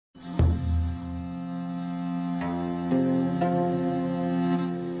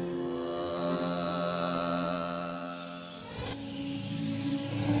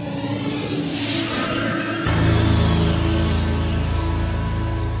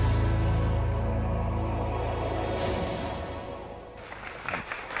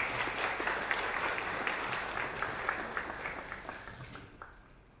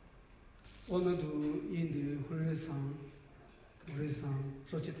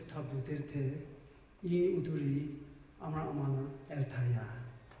조치트 타부데르테 이 우두리 아마나 엘타야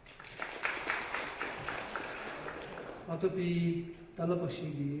아토피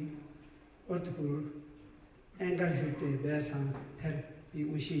달라박시기 얼트불 앵갈힐때 배상 텔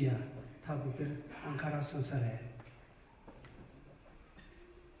비우시야 타부들 앙카라 순사레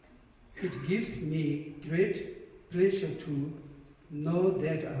It gives me great pleasure to know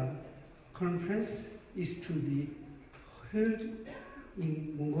that a conference is to be held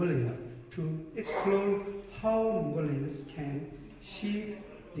in Mongolia to explore how Mongolians can shape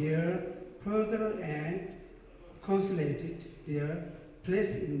their further and consolidate their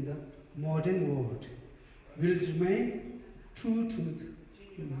place in the modern world, will remain true to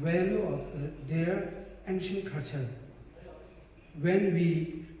the value of their ancient culture. When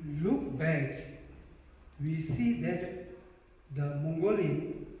we look back, we see that the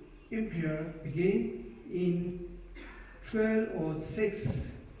Mongolian Empire began in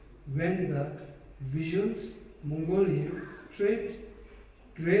 1206 when the visions Mongolian trade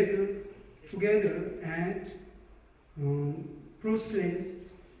together and proclaimed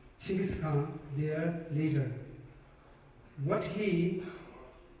Genghis Khan their leader. What he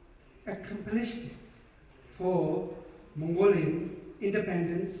accomplished for Mongolian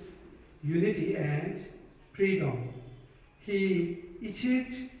independence, unity and freedom, he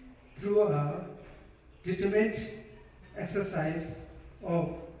achieved through a determined exercise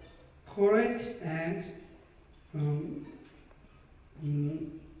of courage and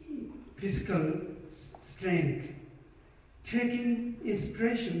physical strength. Taking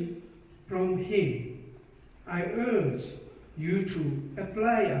inspiration from him, I urge you to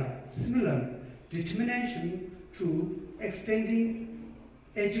apply a similar determination to extending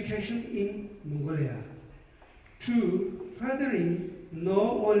education in Mongolia, to furthering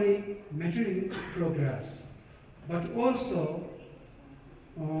not only material progress, but also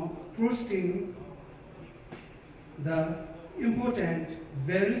boosting the important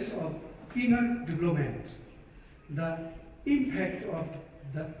values of inner development. The impact of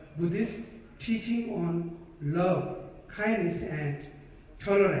the Buddhist teaching on love, kindness, and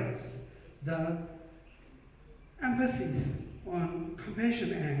tolerance, the emphasis on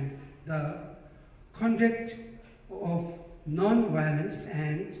compassion and the conduct of non-violence,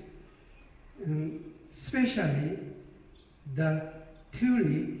 and especially the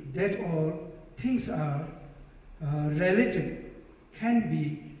theory that all things are relative, can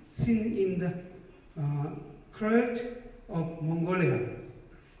be seen in the courage of Mongolia,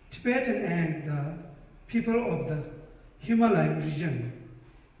 Tibetan, and the people of the Himalayan region.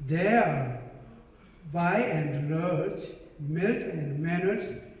 They are, by and large, mild and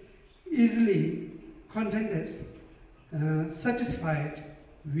manners, easily contented, satisfied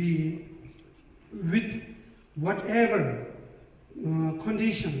with whatever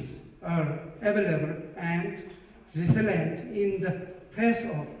conditions are available, and resilient in the face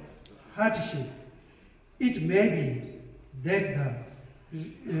of hardship. It may be that the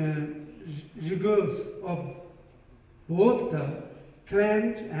rigors of both the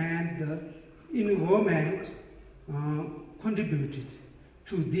climate and the environment contributed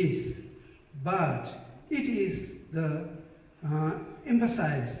to this, but it is the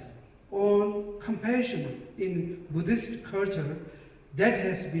emphasis on compassion in Buddhist culture that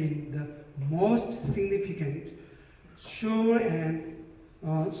has been the most significant source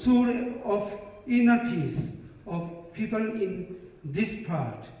of inner peace of people in this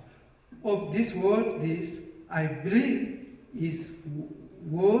part of this world. This, I believe, is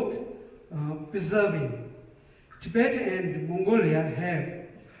worth preserving. Tibet and Mongolia have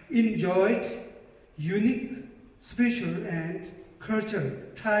enjoyed unique spiritual and cultural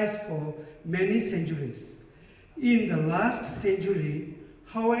ties for many centuries. In the last century,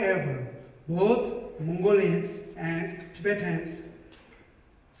 however, both Mongolians and Tibetans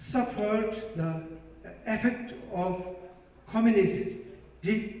suffered the effect of communist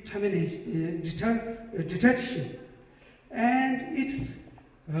dictatorship, and its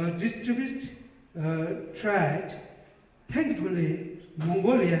distributed tried. Thankfully,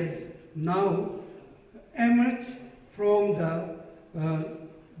 Mongolia has now emerged from the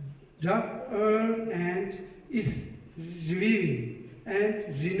dark earth and is reviving and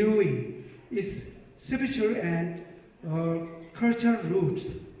renewing its spiritual and cultural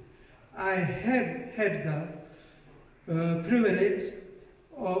roots. I have had the privilege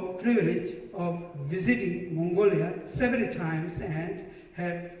of visiting Mongolia several times and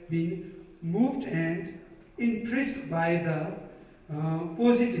have been moved and impressed by the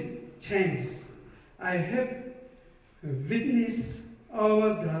positive changes I have witnessed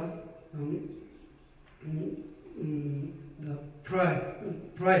over the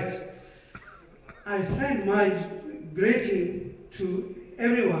pride. I send my greeting to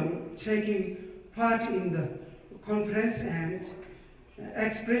everyone taking part in the conference and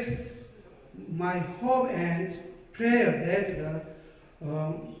express my hope and prayer that the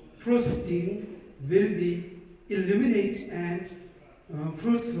proceeding will be illuminated and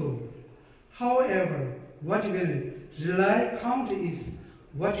fruitful. However, what will really count is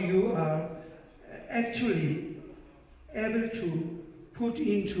what you are actually able to put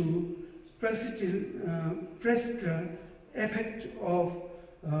into practical effect of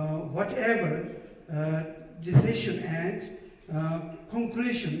whatever decision and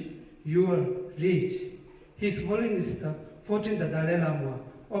conclusion you will reach. His Holiness the 14th Dalai Lama,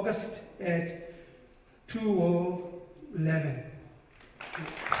 August at 2011.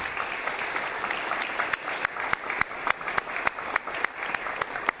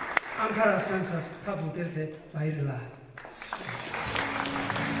 Ankara Census Tabu Terte Bairla.